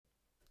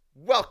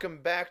Welcome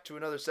back to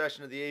another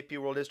session of the AP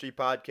World History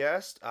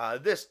Podcast.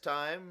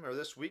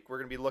 This week, we're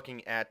going to be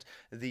looking at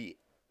the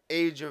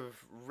age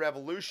of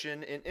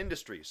revolution in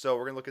industry. So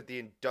we're going to look at the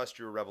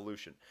Industrial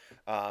Revolution,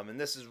 and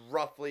this is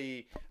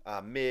roughly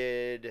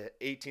mid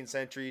 18th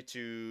century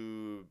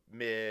to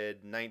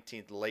mid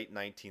 19th, late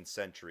 19th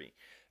century,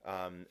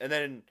 and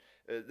then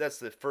that's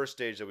the first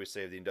stage that we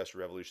say of the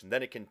Industrial Revolution.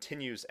 Then it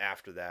continues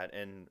after that,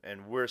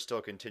 and we're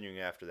still continuing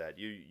after that.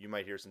 You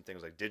might hear some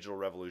things like digital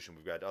revolution.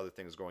 We've got other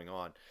things going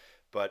on,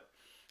 but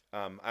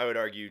I would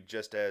argue,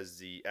 just as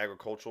the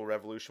agricultural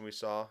revolution we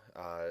saw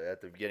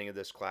at the beginning of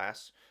this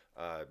class,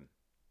 uh,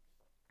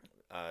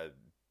 uh,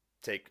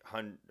 take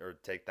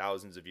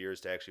thousands of years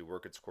to actually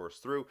work its course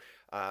through.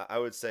 I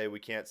would say we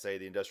can't say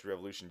the Industrial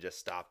Revolution just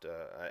stopped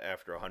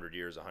after 100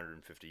 years,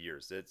 150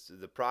 years. It's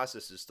the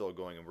process is still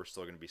going, and we're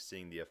still going to be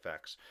seeing the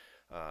effects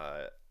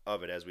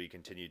of it as we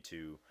continue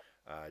to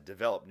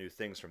develop new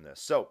things from this.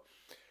 So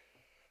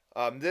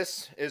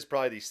this is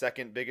probably the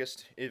second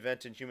biggest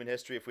event in human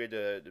history. If we had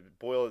to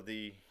boil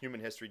the human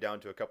history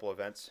down to a couple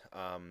events,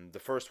 the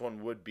first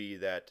one would be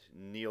that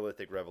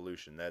Neolithic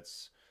Revolution.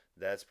 That's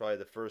probably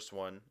the first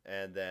one,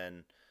 and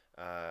then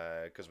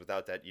because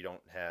without that, you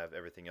don't have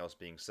everything else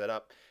being set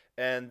up,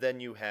 and then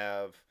you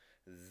have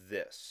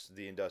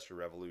the Industrial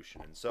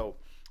Revolution. And so,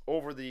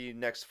 over the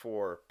next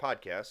four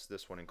podcasts,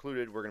 this one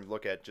included, we're going to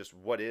look at just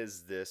what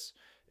is this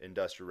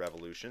Industrial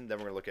Revolution. Then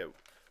we're going to look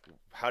at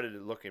how did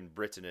it look in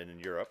Britain and in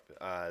Europe?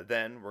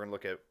 Then we're going to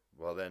look at,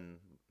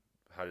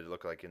 how did it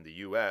look like in the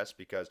U.S.?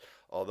 Because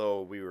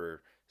although we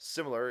were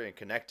similar and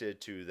connected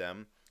to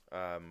them,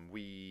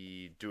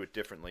 we do it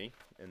differently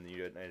in the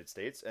United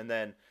States. And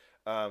then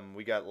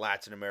we got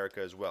Latin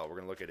America as well. We're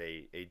going to look at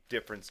a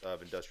difference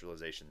of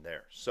industrialization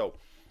there. So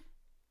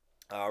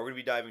we're going to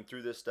be diving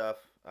through this stuff.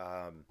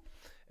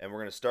 And we're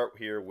going to start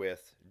here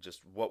with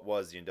just what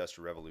was the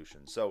Industrial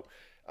Revolution. So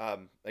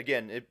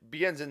again, it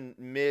begins in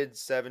mid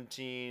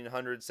 1700s,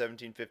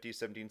 1750s,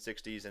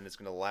 1760s, and it's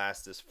going to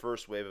last. This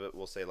first wave of it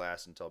will say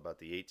last until about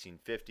the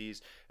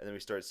 1850s, and then we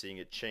start seeing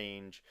it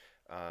change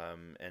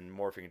and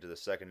morphing into the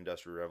second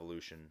Industrial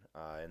Revolution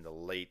in the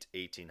late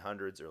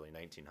 1800s, early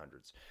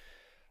 1900s.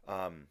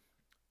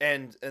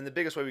 And the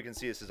biggest way we can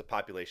see this is a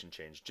population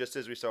change. Just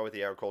as we saw with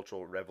the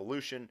agricultural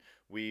revolution,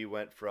 we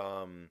went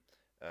from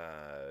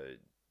a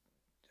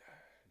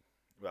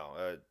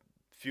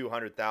few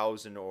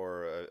 100,000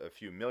 or a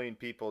few million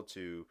people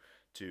to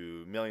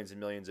millions and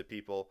millions of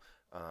people,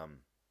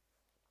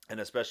 and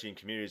especially in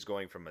communities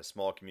going from a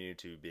small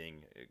community to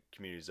being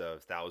communities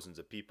of thousands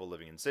of people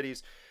living in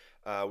cities.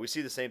 We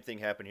see the same thing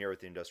happen here with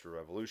the Industrial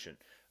Revolution.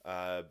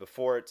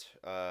 Before it,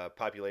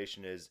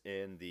 population is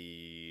in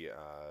the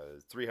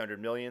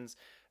 300 millions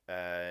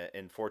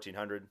in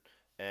 1400,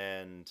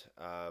 and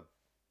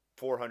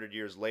 400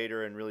 years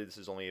later, and really this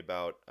is only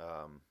about,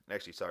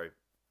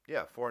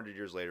 400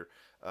 years later,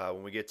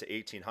 when we get to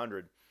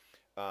 1800,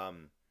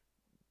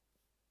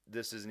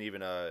 this isn't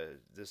even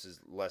this is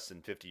less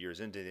than 50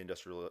 years into the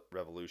Industrial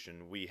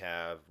Revolution. We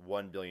have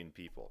 1 billion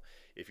people.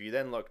 If you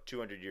then look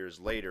 200 years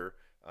later,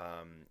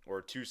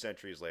 or 2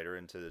 centuries later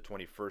into the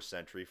 21st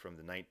century, from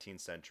the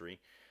 19th century,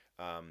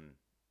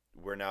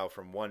 we're now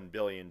from 1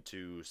 billion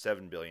to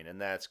 7 billion,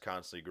 and that's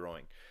constantly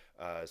growing.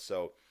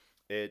 So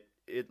it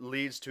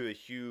leads to a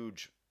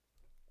huge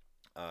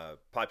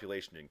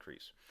population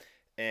increase,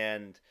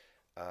 and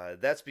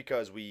that's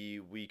because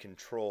we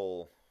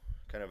control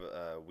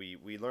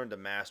we learn to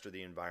master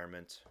the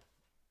environment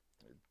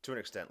to an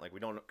extent. Like,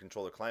 we don't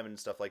control the climate and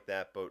stuff like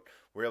that, but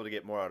we're able to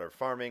get more out of our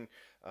farming.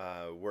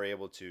 We're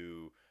able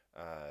to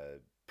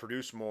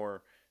produce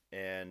more,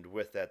 and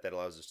with that, that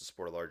allows us to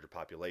support a larger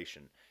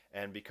population.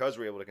 And because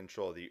we're able to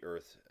control the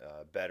earth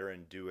better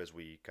and do as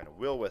we kind of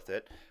will with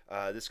it,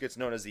 this gets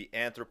known as the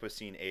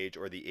Anthropocene age,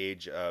 or the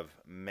age of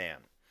man.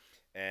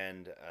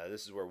 And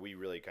this is where we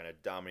really kind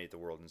of dominate the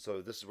world. And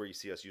so this is where you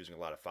see us using a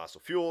lot of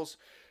fossil fuels.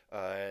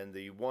 And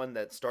the one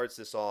that starts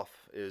this off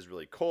is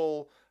really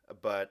coal,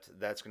 but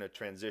that's going to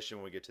transition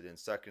when we get to the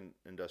second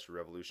Industrial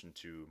Revolution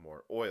to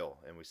more oil,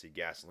 and we see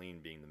gasoline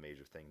being the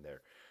major thing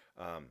there.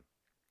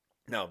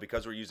 Now,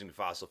 because we're using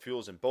fossil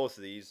fuels in both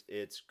of these,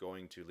 it's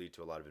going to lead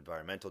to a lot of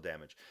environmental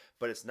damage.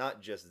 But it's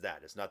not just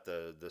that. It's not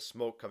the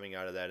smoke coming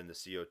out of that and the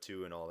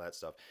CO2 and all that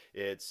stuff.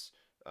 It's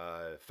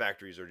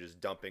factories are just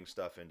dumping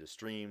stuff into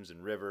streams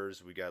and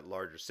rivers. We got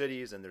larger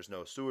cities, and there's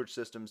no sewage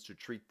systems to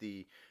treat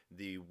the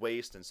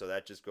waste, and so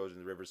that just goes in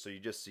the rivers. So you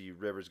just see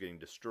rivers getting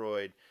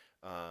destroyed,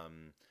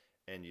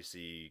 and you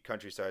see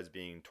countrysides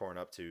being torn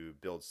up to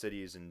build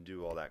cities and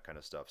do all that kind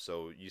of stuff.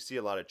 So you see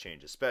a lot of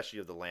change, especially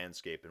of the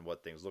landscape and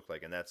what things look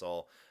like, and that's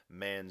all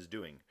man's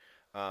doing.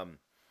 But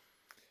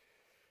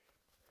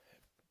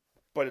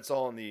it's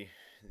all in the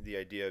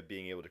idea of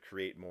being able to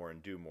create more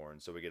and do more, and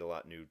so we get a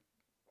lot new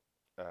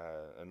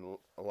and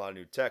a lot of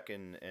new tech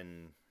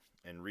and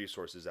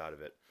resources out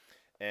of it.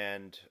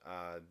 And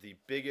the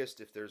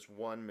biggest, if there's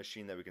one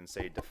machine that we can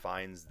say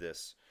defines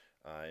this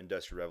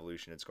industrial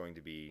revolution, it's going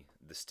to be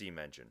the steam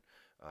engine,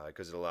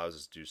 because it allows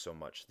us to do so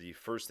much. The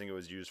first thing it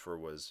was used for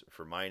was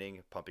for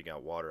mining, pumping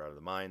out water out of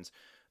the mines.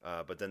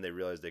 but then they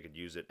realized they could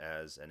use it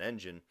as an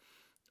engine.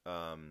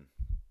 Um,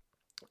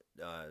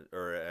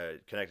 or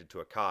connected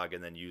to a cog,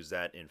 and then use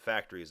that in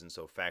factories. And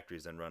so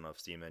factories then run off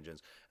steam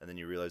engines. And then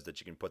you realize that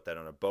you can put that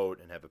on a boat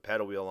and have a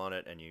paddle wheel on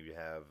it, and you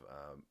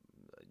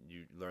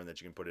learn that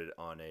you can put it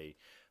on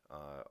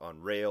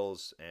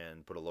rails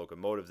and put a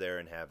locomotive there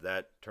and have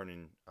that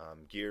turning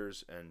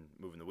gears and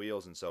moving the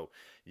wheels. And so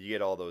you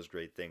get all those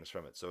great things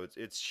from it. So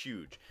it's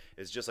huge.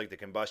 It's just like the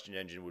combustion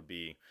engine would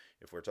be,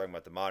 if we're talking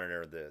about the modern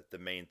era, the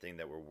main thing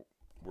that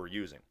we're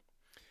using.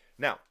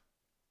 Now,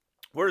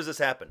 where does this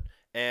happen?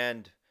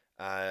 And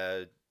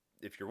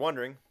if you're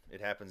wondering,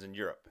 it happens in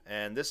Europe.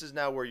 And this is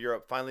now where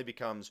Europe finally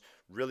becomes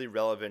really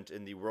relevant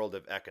in the world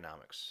of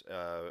economics.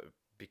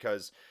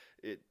 Because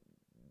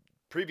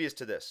previous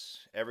to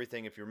this,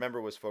 everything, if you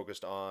remember, was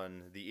focused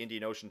on the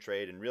Indian Ocean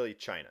trade and really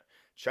China.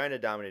 China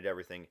dominated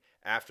everything.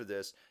 After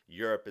this,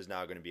 Europe is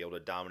now going to be able to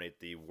dominate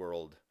the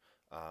world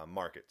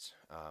markets.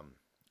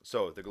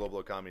 So the global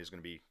economy is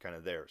going to be kind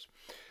of theirs.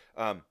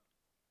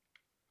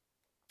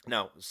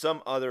 Now,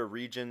 some other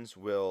regions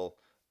will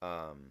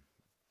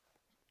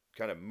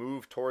kind of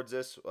move towards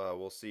this.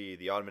 We'll see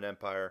the Ottoman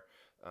Empire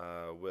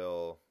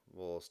will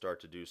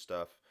start to do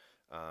stuff.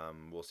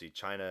 We'll see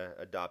China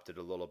adopt it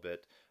a little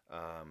bit.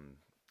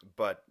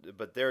 But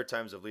there are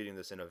times of leading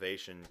this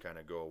innovation kind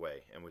of go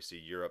away, and we see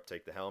Europe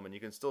take the helm, and you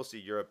can still see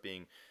Europe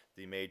being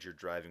the major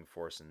driving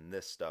force in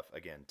this stuff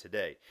again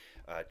today.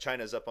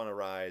 China's up on a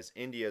rise,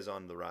 India's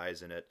on the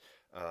rise in it,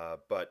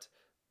 but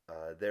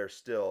they're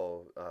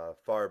still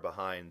far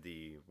behind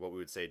the what we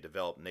would say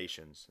developed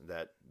nations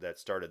that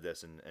started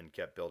this and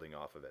kept building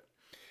off of it.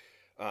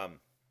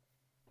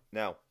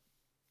 Now,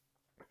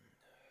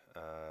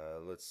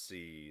 let's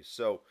see.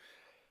 So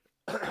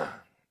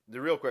the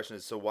real question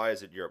is, so why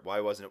is it Europe? Why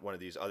wasn't it one of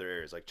these other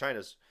areas? Like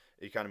China's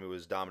economy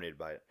was dominated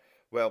by it.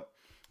 Well,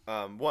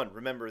 one,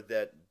 remember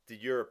that the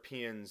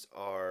Europeans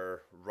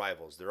are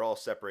rivals. They're all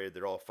separated.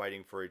 They're all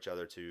fighting for each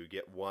other to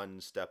get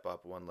one step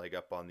up, one leg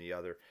up on the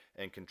other,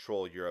 and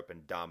control Europe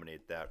and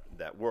dominate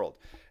that world.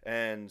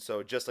 And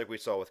so just like we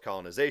saw with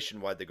colonization,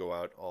 why'd they go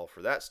out all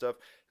for that stuff?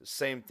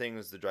 Same thing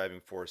as the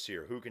driving force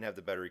here. Who can have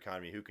the better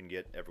economy? Who can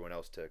get everyone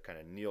else to kind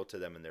of kneel to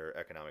them in their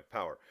economic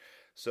power?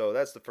 So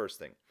that's the first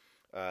thing.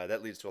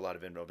 That leads to a lot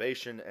of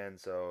innovation, and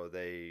so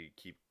they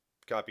keep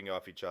copying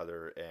off each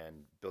other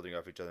and building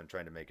off each other and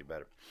trying to make it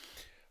better.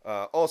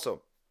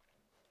 Also,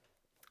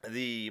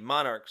 the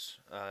monarchs,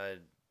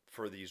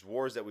 for these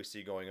wars that we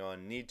see going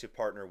on, need to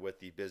partner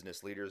with the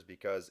business leaders,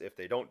 because if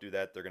they don't do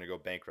that, they're going to go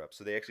bankrupt.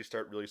 So they actually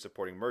start really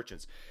supporting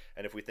merchants.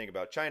 And if we think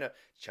about China,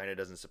 China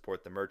doesn't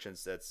support the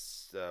merchants.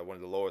 That's one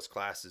of the lowest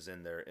classes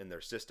in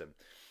their system.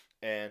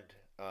 And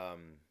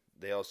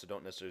they also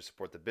don't necessarily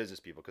support the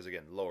business people, because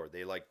again, lower.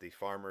 They like the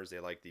farmers,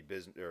 they like the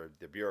business or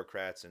the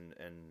bureaucrats and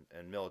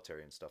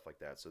military and stuff like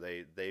that. So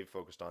they've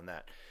focused on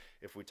that.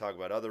 If we talk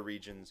about other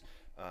regions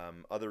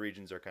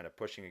are kind of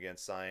pushing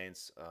against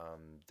science.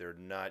 They're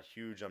not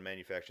huge on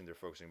manufacturing. They're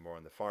focusing more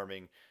on the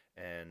farming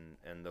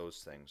and those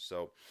things.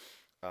 So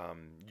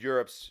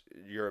Europe's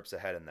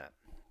ahead in that.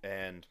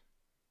 And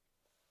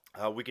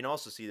we can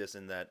also see this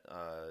in that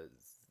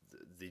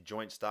the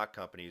joint stock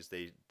companies,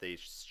 they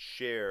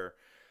share.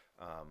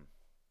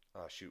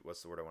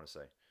 What's the word I want to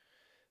say?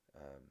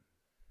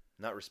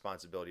 Not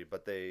responsibility,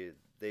 but they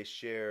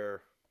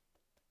share.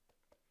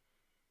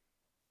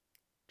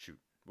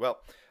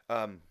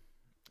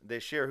 They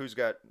share who's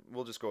got.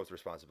 We'll just go with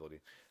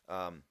responsibility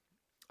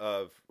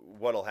of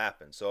what'll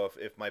happen. So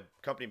if my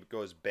company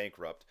goes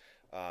bankrupt,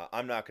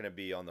 I'm not going to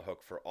be on the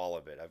hook for all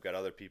of it. I've got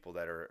other people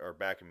that are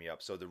backing me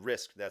up. So the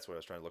risk, that's what I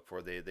was trying to look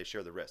for. They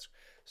share the risk.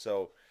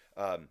 So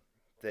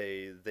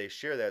they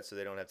share that, so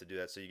they don't have to do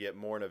that. So you get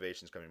more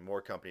innovations coming,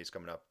 more companies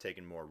coming up,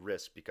 taking more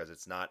risk, because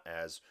it's not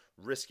as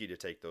risky to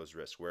take those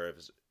risks.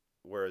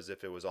 Whereas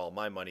if it was all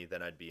my money,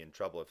 then I'd be in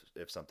trouble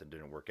if something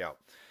didn't work out.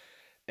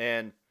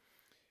 And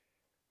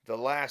the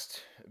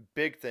last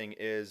big thing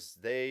is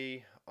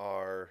they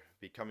are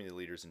becoming the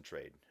leaders in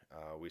trade.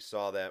 We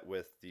saw that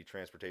with the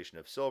transportation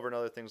of silver and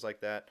other things like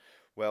that.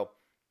 Well,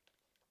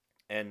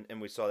 and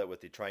we saw that with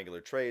the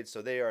triangular trade.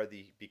 So they are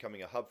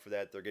becoming a hub for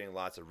that. They're getting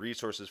lots of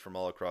resources from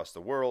all across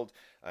the world,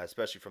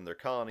 especially from their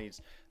colonies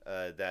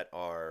that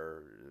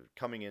are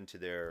coming into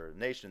their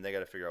nation. And they got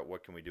to figure out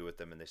what can we do with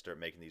them. And they start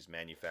making these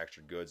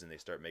manufactured goods, and they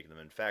start making them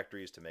in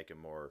factories to make them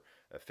more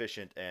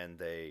efficient.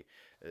 And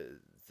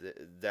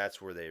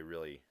that's where they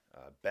really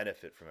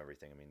benefit from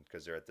everything. I mean,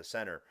 because they're at the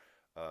center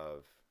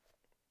of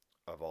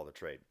all the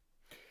trade.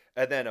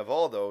 And then of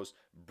all those,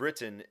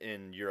 Britain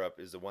in Europe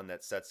is the one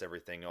that sets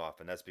everything off.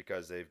 And that's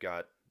because they've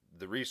got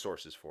the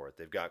resources for it.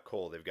 They've got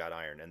coal, they've got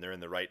iron, and they're in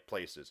the right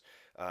places.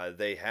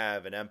 They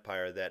have an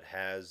empire that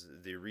has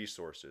the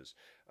resources.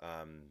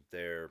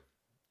 Their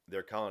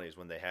colonies,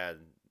 when they had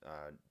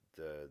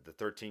the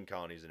 13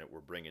 colonies in it, were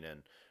bringing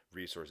in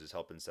resources,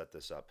 helping set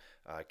this up.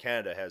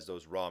 Canada has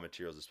those raw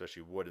materials,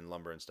 especially wood and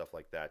lumber and stuff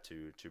like that,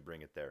 to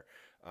bring it there.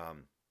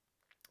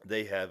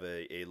 They have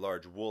a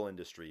large wool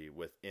industry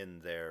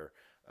within their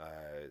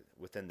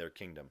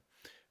kingdom.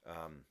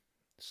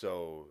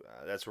 So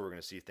that's where we're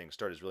going to see things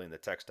start, is really in the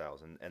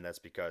textiles, and that's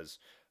because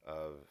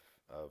of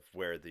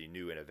where the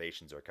new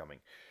innovations are coming.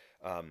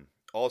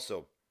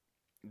 Also,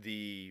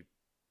 the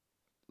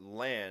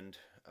land,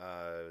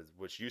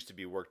 which used to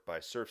be worked by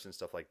serfs and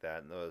stuff like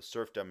that, and the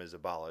serfdom is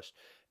abolished,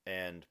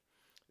 and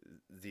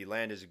the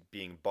land is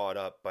being bought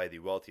up by the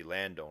wealthy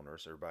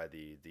landowners or by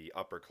the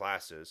upper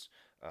classes,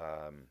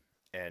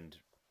 and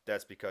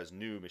that's because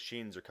new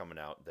machines are coming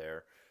out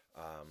there,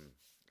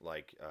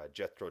 like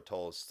Jethro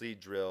Tull's seed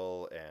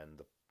drill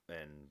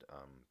and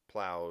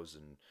plows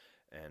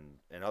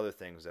and other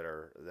things that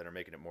are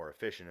making it more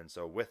efficient. And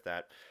so with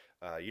that,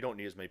 you don't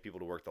need as many people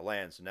to work the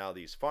land. So now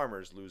these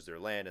farmers lose their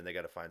land and they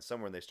got to find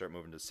somewhere, and they start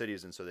moving to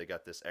cities, and so they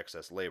got this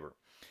excess labor.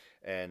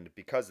 And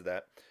because of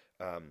that,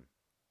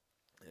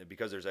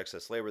 because there's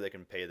excess labor, they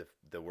can pay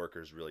the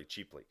workers really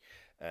cheaply.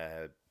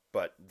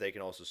 But they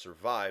can also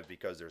survive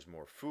because there's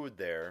more food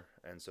there,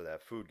 and so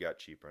that food got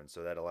cheaper, and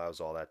so that allows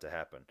all that to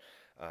happen.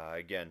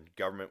 Again,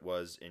 government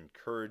was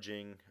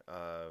encouraging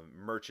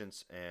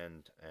merchants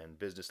and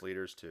business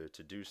leaders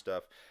to do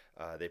stuff.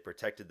 They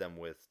protected them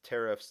with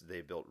tariffs.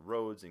 They built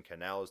roads and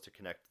canals to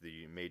connect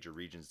the major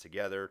regions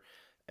together,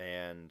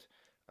 and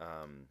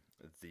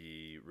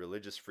the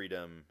religious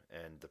freedom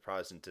and the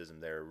Protestantism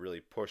there really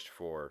pushed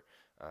for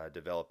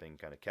developing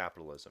kind of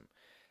capitalism.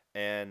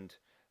 And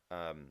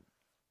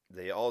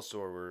they also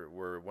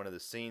were one of the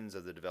scenes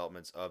of the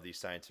developments of the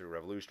scientific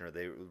revolution, or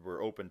they were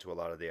open to a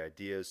lot of the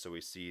ideas. So we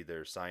see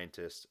their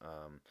scientists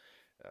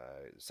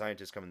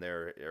coming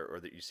there, or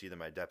that you see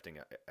them adapting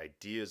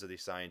ideas of the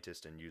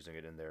scientists and using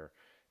it in their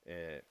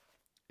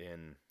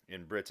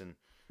in Britain.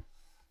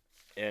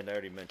 And I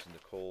already mentioned the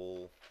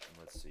coal.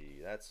 Let's see,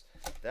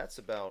 that's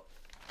about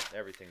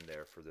everything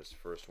there for this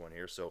first one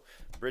here. So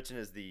Britain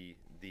is the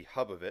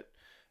hub of it.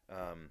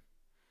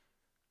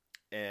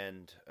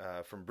 And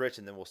from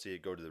Britain, then we'll see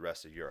it go to the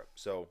rest of Europe.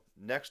 So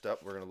next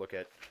up, we're going to look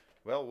at,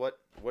 well, what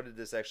did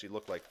this actually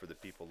look like for the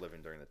people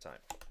living during the time?